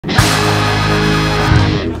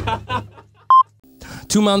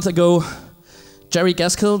2 months ago, Jerry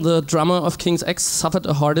Gaskill, the drummer of King's X, suffered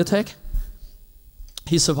a heart attack.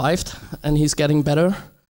 He survived, and he's getting better.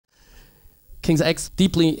 King's X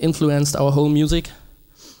deeply influenced our whole music,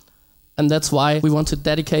 and that's why we want to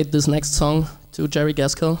dedicate this next song to Jerry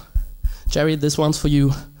Gaskill. Jerry, this one's for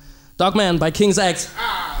you. Dogman by King's X.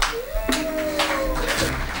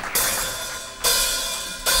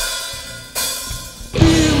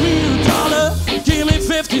 Give me $1, give me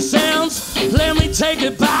 50 cents, let me take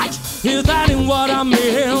it back, if that ain't what I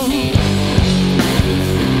mean.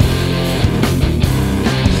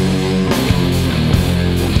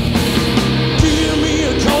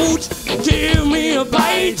 Give me a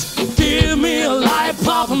bite, give me a life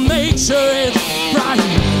pop and make sure it's right.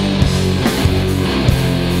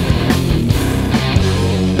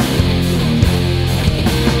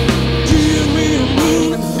 Give me a moon,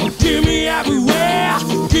 give me everywhere,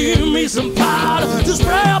 give me some powder to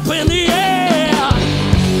spray up in the air.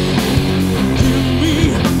 Give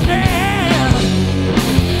me air.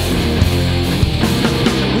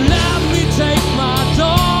 Let me take my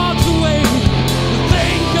dogs away.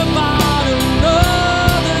 Think about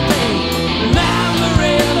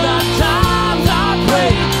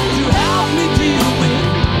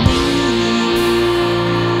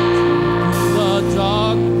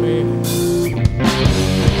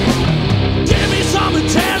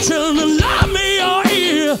and lend me your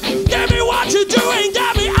ear. Give me what you're doing,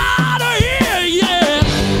 get me out of here, yeah.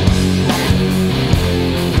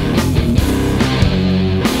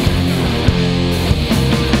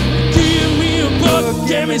 Give me a book,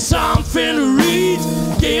 give me something to read.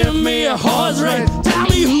 Give me a horse race, tell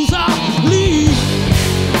me who's our lead.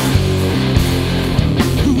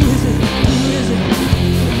 Who is it, who is it?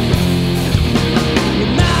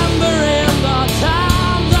 Remembering the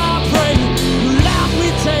times I prayed.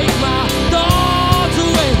 Take my thoughts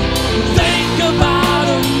away. Think about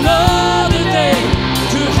another day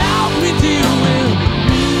to help me deal with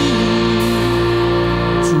me.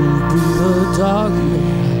 To be the dog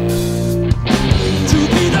man. To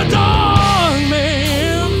be the dog man.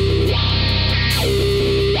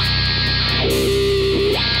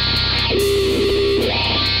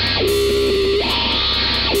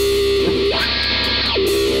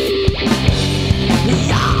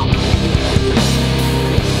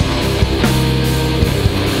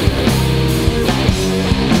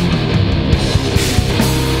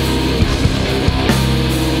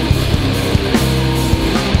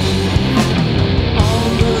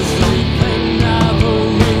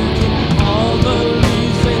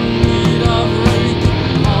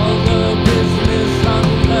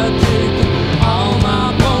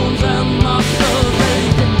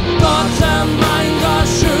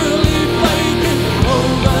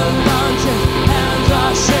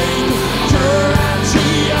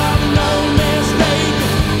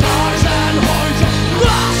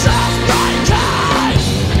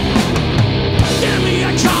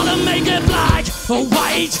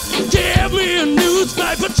 White, give me a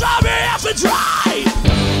newspaper, tell me if it's right.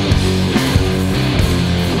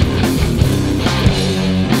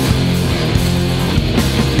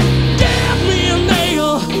 Give me a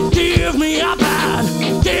nail, give me a bat,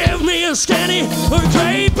 give me a skinny or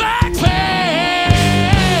drape.